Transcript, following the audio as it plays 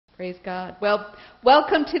Praise God. Well,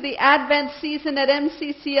 welcome to the Advent season at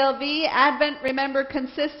MCCLV. Advent, remember,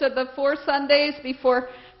 consists of the 4 Sundays before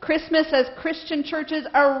Christmas as Christian churches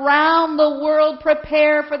around the world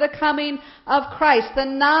prepare for the coming of Christ. The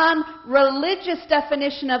non-religious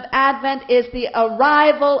definition of Advent is the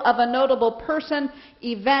arrival of a notable person,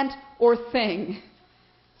 event, or thing.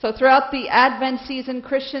 So throughout the Advent season,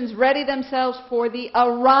 Christians ready themselves for the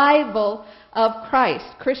arrival of Christ.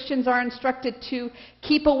 Christians are instructed to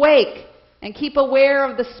keep awake and keep aware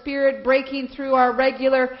of the Spirit breaking through our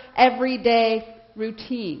regular, everyday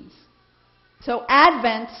routines. So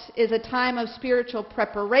Advent is a time of spiritual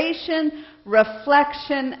preparation,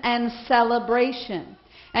 reflection, and celebration.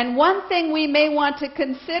 And one thing we may want to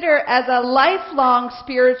consider as a lifelong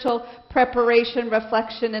spiritual preparation,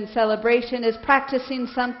 reflection, and celebration is practicing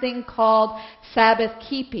something called Sabbath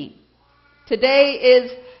keeping. Today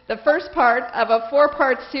is the first part of a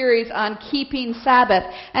 4-part series on keeping Sabbath.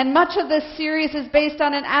 And much of this series is based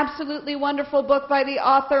on an absolutely wonderful book by the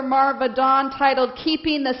author Marva Dawn titled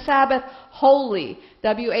Keeping the Sabbath Holy,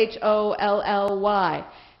 W-H-O-L-L-Y.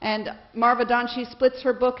 And Marva Dawn, she splits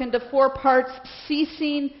her book into 4 parts: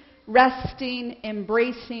 ceasing, resting,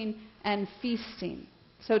 embracing, and feasting.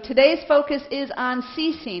 So today's focus is on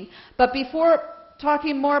ceasing. But before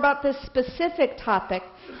talking more about this specific topic,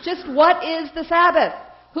 just what is the Sabbath?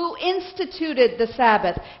 Who instituted the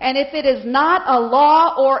Sabbath? And if it is not a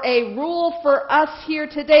law or a rule for us here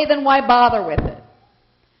today, then why bother with it?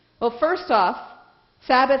 Well, first off,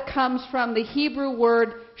 Sabbath comes from the Hebrew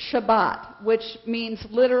word Shabbat, which means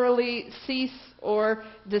literally cease or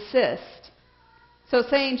desist. So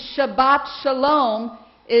saying Shabbat Shalom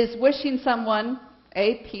is wishing someone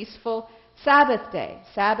a peaceful Sabbath day.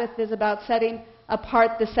 Sabbath is about setting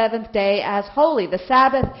apart the 7th day as holy. The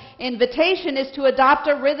Sabbath invitation is to adopt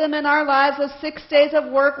a rhythm in our lives of 6 days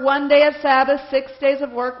of work, 1 day of Sabbath, 6 days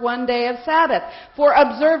of work, 1 day of Sabbath. For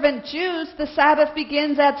observant Jews, the Sabbath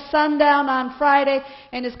begins at sundown on Friday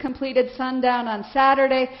and is completed sundown on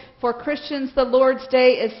Saturday. For Christians, the Lord's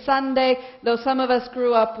Day is Sunday, though some of us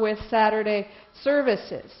grew up with Saturday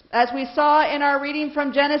services. As we saw in our reading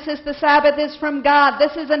from Genesis, the Sabbath is from God.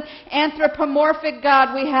 This is an anthropomorphic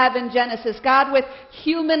God we have in Genesis. God with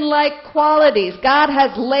human-like qualities. God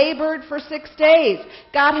has labored for 6 days.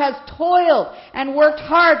 God has toiled and worked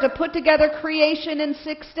hard to put together creation in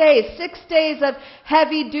 6 days. 6 days of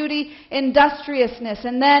heavy-duty industriousness.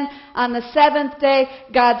 And then on the 7th day,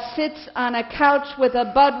 God sits on a couch with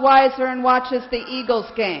a Budweiser and watches the Eagles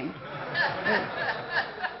game.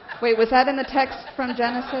 Wait, was that in the text from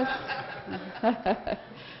Genesis?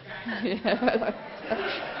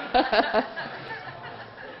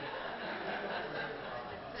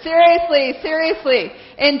 Seriously.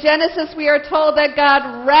 In Genesis, we are told that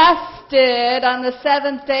God rested on the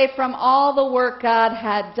 7th day from all the work God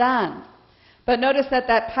had done. But notice that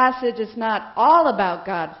passage is not all about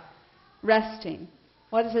God resting.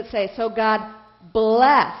 What does it say? So God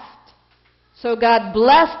blessed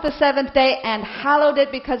the 7th day and hallowed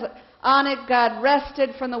it, because on it God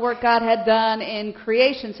rested from the work God had done in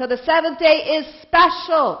creation. So the 7th day is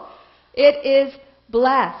special. It is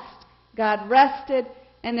blessed. God rested,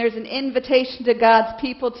 and there's an invitation to God's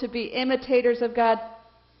people to be imitators of God,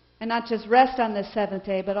 and not just rest on the 7th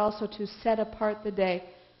day, but also to set apart the day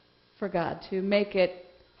for God, to make it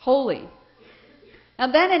holy. Now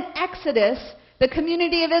then in Exodus, the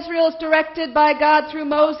community of Israel is directed by God through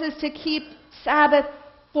Moses to keep Sabbath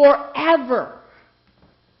forever.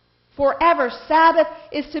 Forever. Sabbath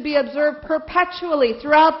is to be observed perpetually.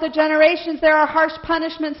 Throughout the generations, there are harsh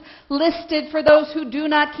punishments listed for those who do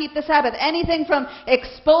not keep the Sabbath. Anything from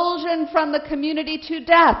expulsion from the community to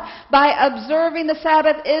death. By observing the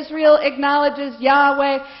Sabbath, Israel acknowledges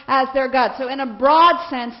Yahweh as their God. So in a broad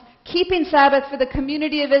sense, keeping Sabbath for the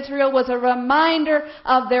community of Israel was a reminder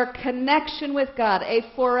of their connection with God, a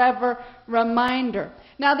forever reminder.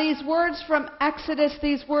 Now these words from Exodus,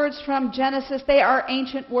 these words from Genesis, they are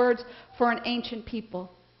ancient words for an ancient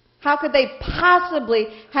people. How could they possibly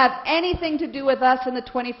have anything to do with us in the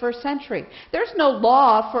 21st century? There's no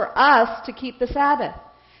law for us to keep the Sabbath.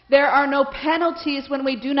 There are no penalties when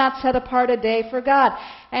we do not set apart a day for God.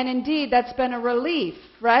 And indeed, that's been a relief,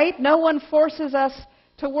 right? No one forces us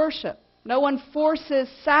to worship. No one forces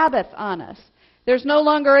Sabbath on us. There's no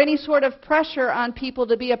longer any sort of pressure on people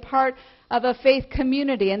to be a part of a faith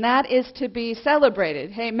community, and that is to be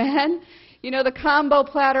celebrated. Amen? You know, the combo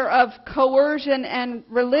platter of coercion and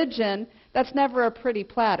religion, that's never a pretty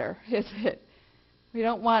platter, is it? We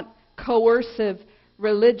don't want coercive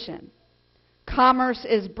religion. Commerce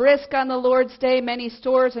is brisk on the Lord's Day. Many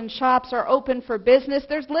stores and shops are open for business.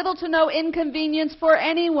 There's little to no inconvenience for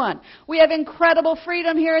anyone. We have incredible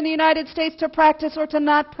freedom here in the United States to practice or to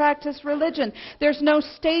not practice religion. There's no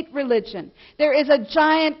state religion. There is a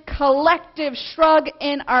giant collective shrug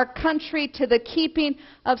in our country to the keeping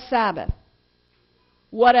of Sabbath.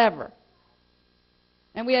 Whatever.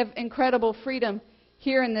 And we have incredible freedom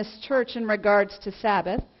here in this church in regards to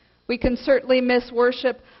Sabbath. We can certainly miss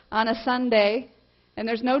worship on a Sunday, and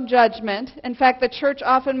there's no judgment. In fact, the church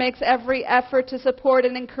often makes every effort to support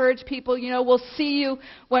and encourage people. We'll see you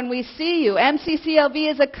when we see you.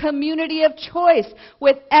 MCCLV is a community of choice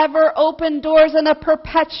with ever open doors and a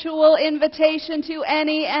perpetual invitation to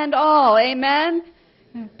any and all. Amen?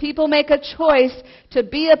 People make a choice to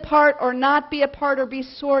be a part or not be a part or be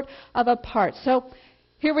sort of a part. So,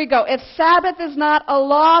 here we go. If Sabbath is not a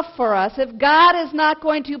law for us, if God is not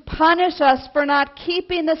going to punish us for not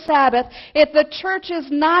keeping the Sabbath, if the church is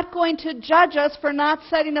not going to judge us for not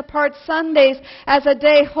setting apart Sundays as a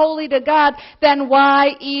day holy to God, then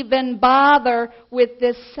why even bother with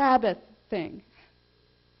this Sabbath thing?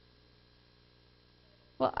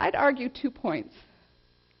 Well, I'd argue 2 points.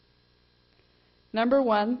 Number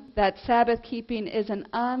one, that Sabbath keeping is an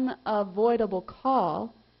unavoidable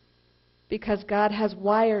call, because God has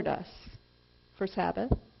wired us for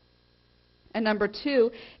Sabbath. And number two,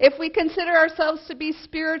 if we consider ourselves to be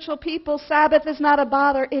spiritual people, Sabbath is not a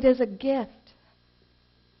bother, it is a gift.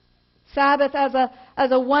 Sabbath as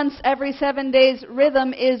a once every 7 days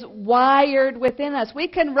rhythm is wired within us. We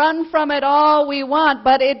can run from it all we want,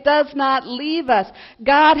 but it does not leave us.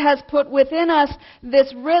 God has put within us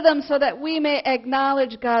this rhythm so that we may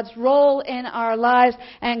acknowledge God's role in our lives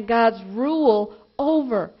and God's rule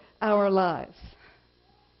over our lives.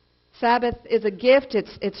 Sabbath is a gift.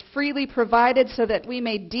 It's freely provided so that we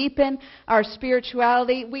may deepen our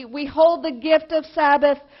spirituality. We hold the gift of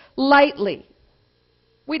Sabbath lightly.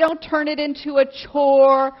 We don't turn it into a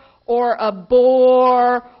chore or a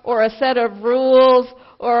bore or a set of rules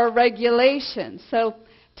or a regulation. So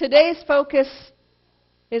today's focus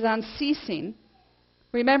is on ceasing.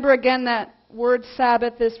 Remember again that word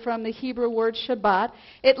Sabbath is from the Hebrew word Shabbat.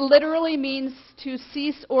 It literally means to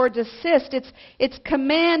cease or desist. It's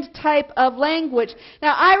command type of language.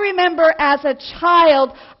 Now, I remember as a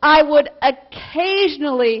child, I would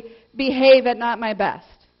occasionally behave at not my best.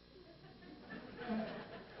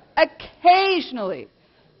 Occasionally.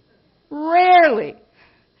 Rarely.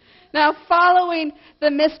 Now, following the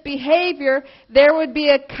misbehavior, there would be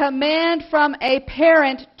a command from a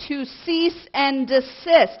parent to cease and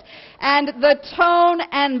desist. And the tone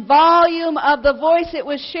and volume of the voice it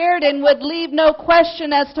was shared in would leave no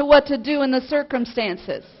question as to what to do in the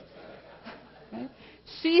circumstances. Okay?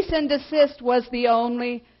 Cease and desist was the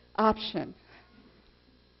only option.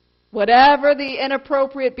 Whatever the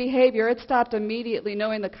inappropriate behavior, it stopped immediately,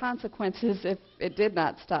 knowing the consequences if it did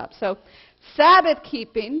not stop. So, Sabbath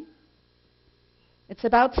keeping, it's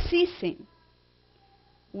about ceasing.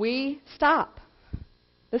 We stop.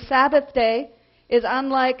 The Sabbath day is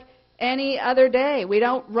unlike any other day. We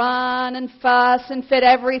don't run and fuss and fit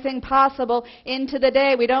everything possible into the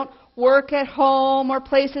day. We don't work at home or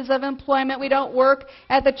places of employment. We don't work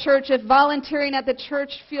at the church. If volunteering at the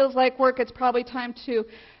church feels like work, it's probably time to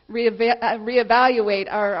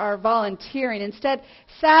reevaluate our volunteering. Instead,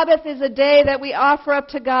 Sabbath is a day that we offer up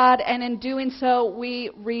to God, and in doing so, we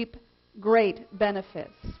reap great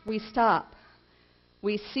benefits. We stop.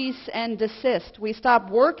 We cease and desist. We stop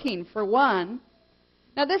working, for one.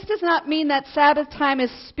 Now, this does not mean that Sabbath time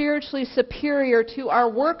is spiritually superior to our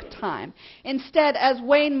work time. Instead, as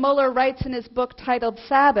Wayne Muller writes in his book titled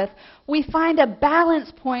Sabbath, we find a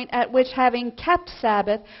balance point at which, having kept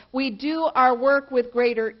Sabbath, we do our work with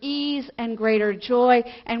greater ease and greater joy,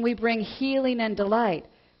 and we bring healing and delight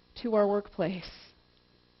to our workplace.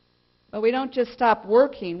 But we don't just stop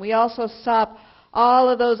working, we also stop all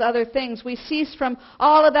of those other things. We cease from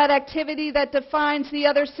all of that activity that defines the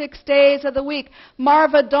other 6 days of the week.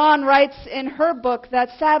 Marva Dawn writes in her book that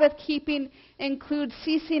Sabbath keeping includes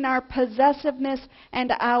ceasing our possessiveness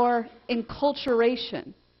and our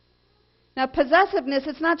enculturation. Now, possessiveness,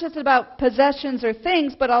 it's not just about possessions or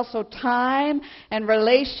things, but also time and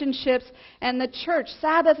relationships and the church.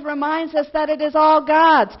 Sabbath reminds us that it is all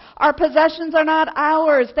God's. Our possessions are not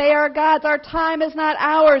ours. They are God's. Our time is not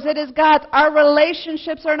ours. It is God's. Our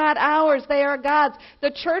relationships are not ours. They are God's.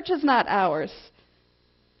 The church is not ours.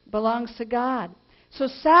 It belongs to God. So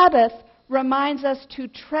Sabbath reminds us to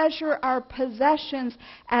treasure our possessions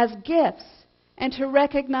as gifts and to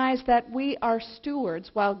recognize that we are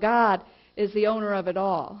stewards while God is the owner of it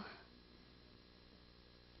all.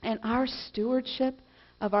 And our stewardship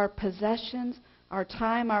of our possessions, our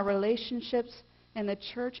time, our relationships, and the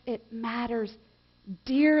church, it matters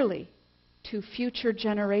dearly to future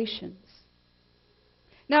generations.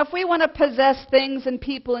 Now, if we want to possess things and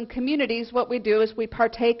people and communities, what we do is we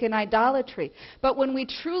partake in idolatry. But when we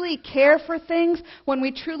truly care for things, when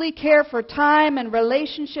we truly care for time and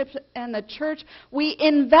relationships and the church, we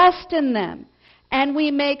invest in them. And we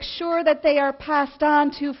make sure that they are passed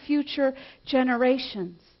on to future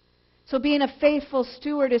generations. So being a faithful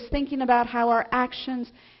steward is thinking about how our actions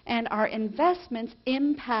and our investments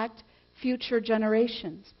impact future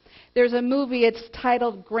generations. There's a movie, it's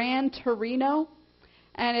titled Gran Torino.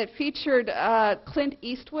 And it featured Clint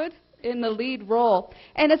Eastwood in the lead role.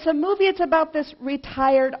 And it's a movie, it's about this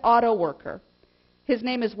retired auto worker. His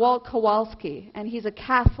name is Walt Kowalski, and he's a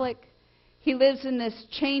Catholic. He lives in this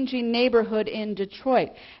changing neighborhood in Detroit.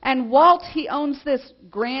 And Walt, he owns this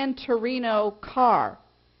Gran Torino car,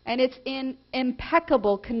 and it's in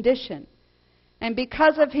impeccable condition. And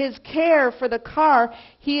because of his care for the car,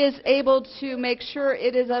 he is able to make sure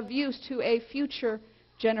it is of use to a future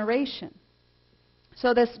generation.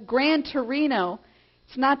 So this Gran Torino,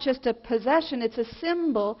 it's not just a possession, it's a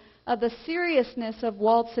symbol of the seriousness of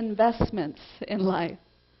Walt's investments in life.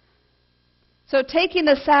 So taking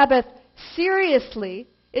the Sabbath seriously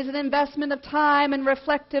is an investment of time and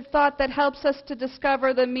reflective thought that helps us to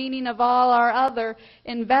discover the meaning of all our other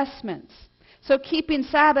investments. So keeping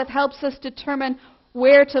Sabbath helps us determine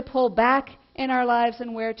where to pull back in our lives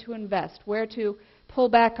and where to invest, where to pull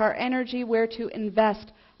back our energy, where to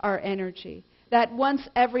invest our energy. That once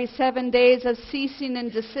every 7 days of ceasing and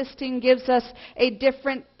desisting gives us a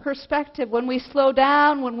different perspective. When we slow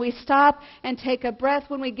down, when we stop and take a breath,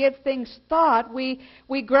 when we give things thought, we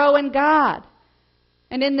grow in God.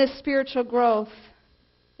 And in this spiritual growth,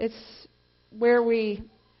 it's where we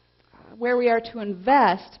are to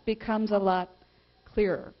invest becomes a lot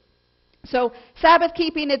clearer. So Sabbath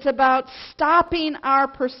keeping, it's about stopping our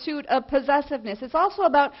pursuit of possessiveness. It's also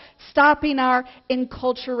about stopping our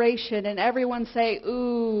enculturation. And everyone say,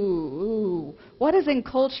 ooh. What is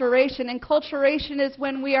enculturation? Enculturation is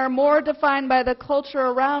when we are more defined by the culture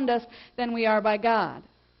around us than we are by God.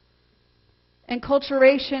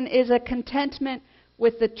 Enculturation is a contentment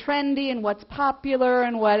with the trendy and what's popular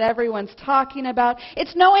and what everyone's talking about.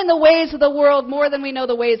 It's knowing the ways of the world more than we know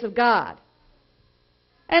the ways of God.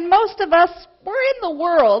 And most of us, we're in the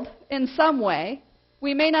world in some way.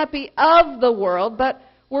 We may not be of the world, but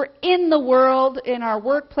we're in the world in our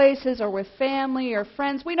workplaces or with family or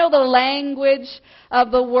friends. We know the language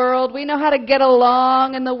of the world. We know how to get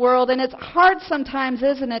along in the world. And it's hard sometimes,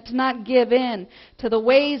 isn't it, to not give in to the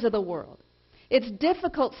ways of the world. It's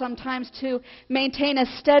difficult sometimes to maintain a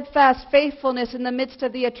steadfast faithfulness in the midst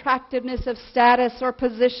of the attractiveness of status or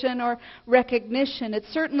position or recognition. It's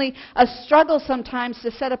certainly a struggle sometimes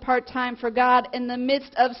to set apart time for God in the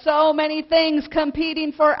midst of so many things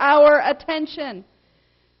competing for our attention.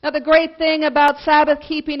 Now, the great thing about Sabbath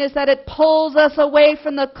keeping is that it pulls us away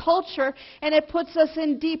from the culture and it puts us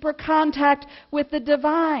in deeper contact with the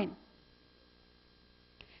divine.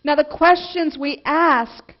 Now, the questions we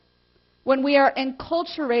ask when we are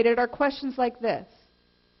enculturated are questions like this.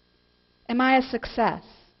 Am I a success?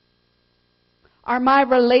 Are my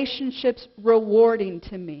relationships rewarding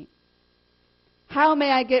to me? How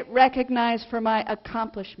may I get recognized for my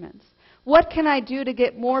accomplishments? What can I do to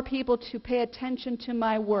get more people to pay attention to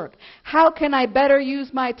my work? How can I better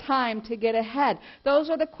use my time to get ahead?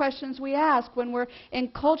 Those are the questions we ask when we're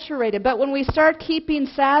enculturated. But when we start keeping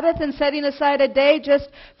Sabbath and setting aside a day just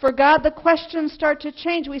for God, the questions start to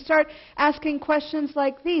change. We start asking questions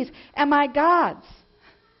like these. Am I God's?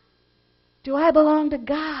 Do I belong to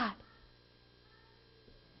God?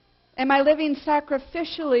 Am I living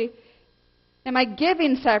sacrificially? Am I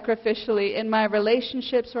giving sacrificially in my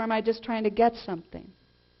relationships, or am I just trying to get something?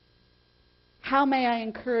 How may I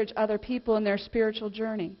encourage other people in their spiritual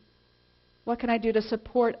journey? What can I do to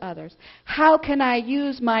support others? How can I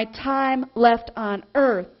use my time left on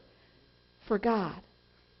earth for God?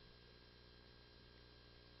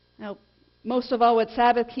 Now, most of all, what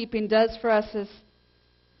Sabbath keeping does for us is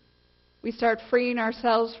we start freeing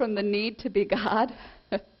ourselves from the need to be God.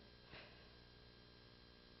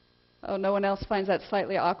 Oh, no one else finds that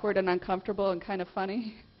slightly awkward and uncomfortable and kind of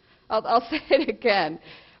funny? I'll say it again.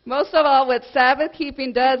 Most of all, what Sabbath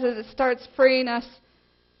keeping does is it starts freeing us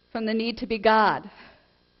from the need to be God.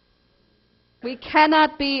 We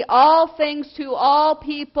cannot be all things to all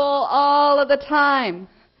people all of the time.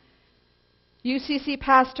 UCC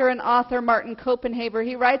pastor and author Martin Copenhaver,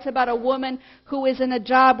 he writes about a woman who is in a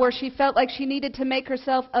job where she felt like she needed to make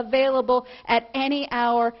herself available at any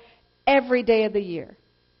hour every day of the year.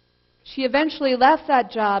 She eventually left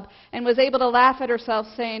that job and was able to laugh at herself,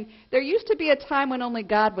 saying, there used to be a time when only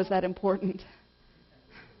God was that important.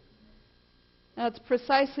 Now, it's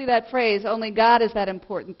precisely that phrase, only God is that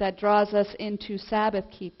important, that draws us into Sabbath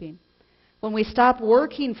keeping. When we stop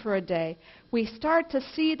working for a day, we start to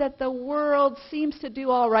see that the world seems to do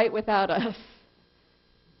all right without us.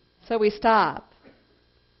 So we stop.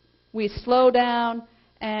 We slow down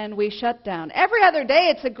and we shut down. Every other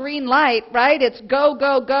day it's a green light, right? It's go,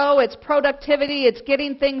 go, go. It's productivity. It's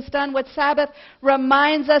getting things done. What Sabbath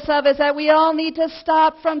reminds us of is that we all need to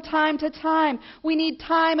stop from time to time. We need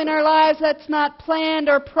time in our lives that's not planned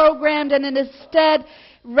or programmed and instead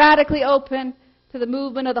radically open to the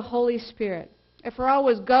movement of the Holy Spirit. If we're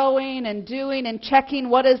always going and doing and checking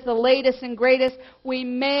what is the latest and greatest, we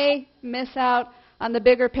may miss out on the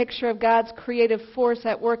bigger picture of God's creative force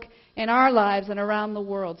at work in our lives and around the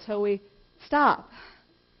world. So we stop,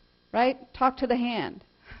 right? Talk to the hand.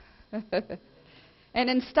 And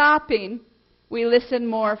in stopping, we listen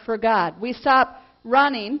more for God. We stop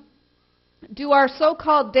running. Do our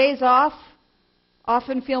so-called days off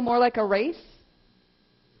often feel more like a race?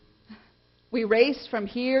 We race from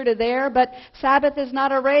here to there, but Sabbath is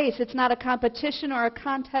not a race. It's not a competition or a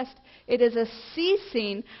contest. It is a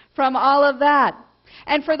ceasing from all of that.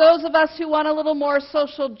 And for those of us who want a little more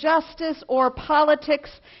social justice or politics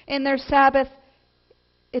in their Sabbath,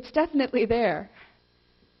 it's definitely there.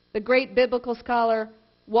 The great biblical scholar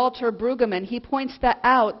Walter Brueggemann, he points that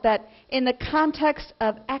out, that in the context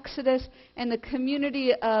of Exodus and the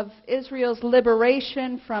community of Israel's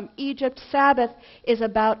liberation from Egypt, Sabbath is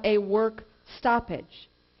about a work stoppage.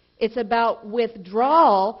 It's about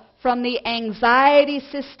withdrawal from the anxiety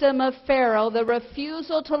system of Pharaoh, the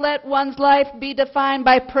refusal to let one's life be defined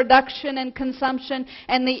by production and consumption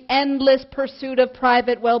and the endless pursuit of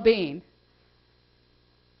private well-being.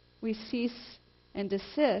 We cease and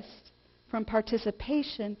desist from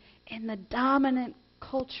participation in the dominant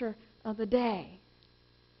culture of the day.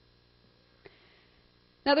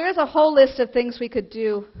 Now, there is a whole list of things we could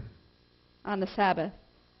do on the Sabbath,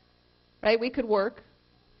 right? We could work.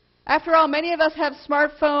 After all, many of us have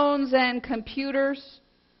smartphones and computers.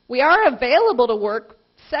 We are available to work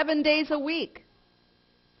 7 days a week.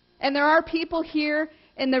 And there are people here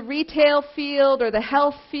in the retail field or the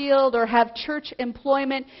health field or have church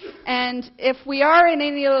employment. And if we are in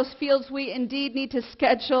any of those fields, we indeed need to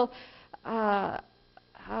schedule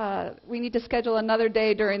another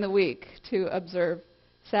day during the week to observe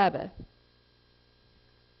Sabbath.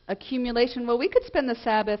 Accumulation. Well, we could spend the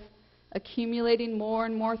Sabbath accumulating more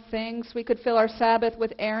and more things. We could fill our Sabbath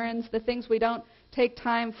with errands, the things we don't take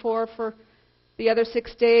time for the other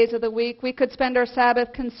 6 days of the week. We could spend our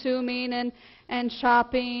Sabbath consuming and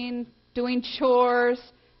shopping, doing chores,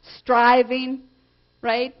 striving,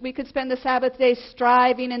 right? We could spend the Sabbath day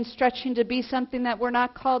striving and stretching to be something that we're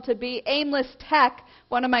not called to be. Aimless tech,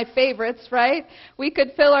 one of my favorites, right? We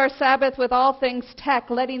could fill our Sabbath with all things tech,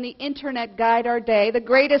 letting the internet guide our day. The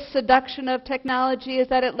greatest seduction of technology is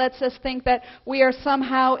that it lets us think that we are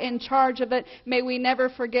somehow in charge of it. May we never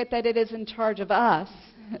forget that it is in charge of us.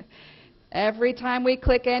 Every time we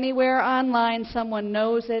click anywhere online, someone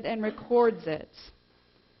knows it and records it.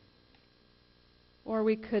 Or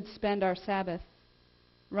we could spend our Sabbath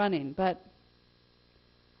running. But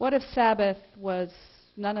what if Sabbath was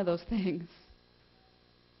none of those things?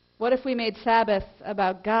 What if we made Sabbath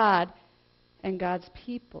about God and God's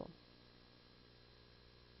people?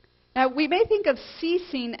 Now, we may think of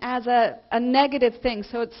ceasing as a negative thing,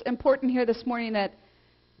 so it's important here this morning that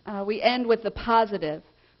we end with the positive.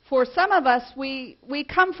 For some of us, we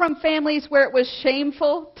come from families where it was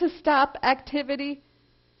shameful to stop activity.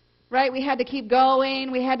 Right? We had to keep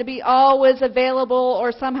going. We had to be always available,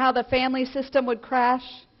 or somehow the family system would crash.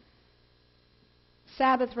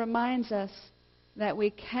 Sabbath reminds us that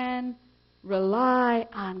we can rely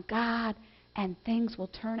on God and things will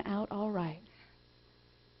turn out all right.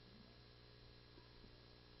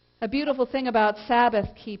 A beautiful thing about Sabbath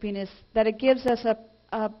keeping is that it gives us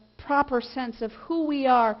a proper sense of who we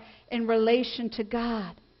are in relation to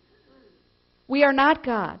God. We are not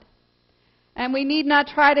God. And we need not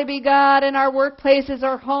try to be God in our workplaces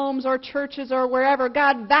or homes or churches or wherever.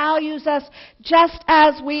 God values us just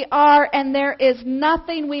as we are, and there is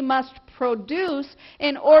nothing we must produce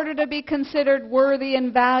in order to be considered worthy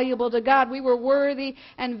and valuable to God. We were worthy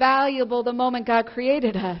and valuable the moment God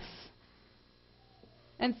created us.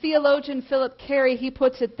 And theologian Philip Carey, he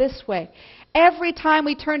puts it this way: every time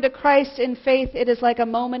we turn to Christ in faith, it is like a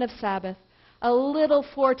moment of Sabbath, a little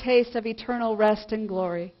foretaste of eternal rest and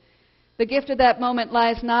glory. The gift of that moment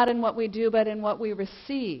lies not in what we do, but in what we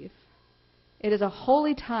receive. It is a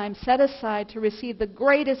holy time set aside to receive the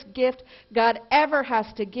greatest gift God ever has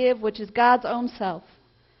to give, which is God's own self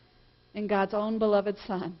and God's own beloved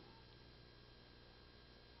Son.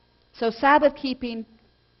 So Sabbath keeping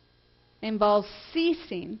involves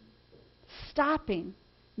ceasing, stopping,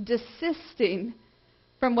 desisting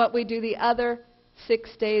from what we do the other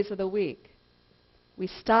 6 days of the week. We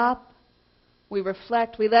stop, we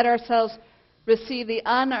reflect, we let ourselves receive the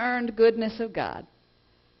unearned goodness of God.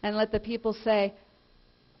 And let the people say,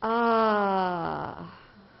 ah.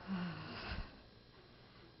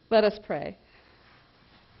 Let us pray.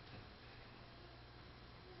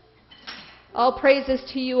 All praises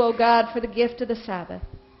to you, O God, for the gift of the Sabbath.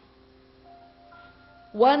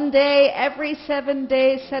 One day every 7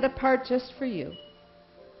 days set apart just for you.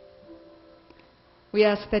 We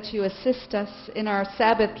ask that you assist us in our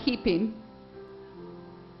Sabbath keeping.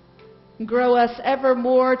 Grow us ever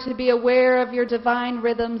more to be aware of your divine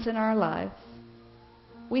rhythms in our lives.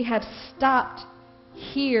 We have stopped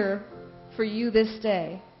here for you this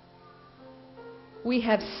day. We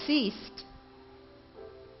have ceased,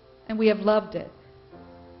 and we have loved it.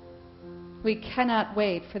 We cannot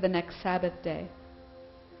wait for the next Sabbath day.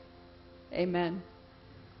 Amen.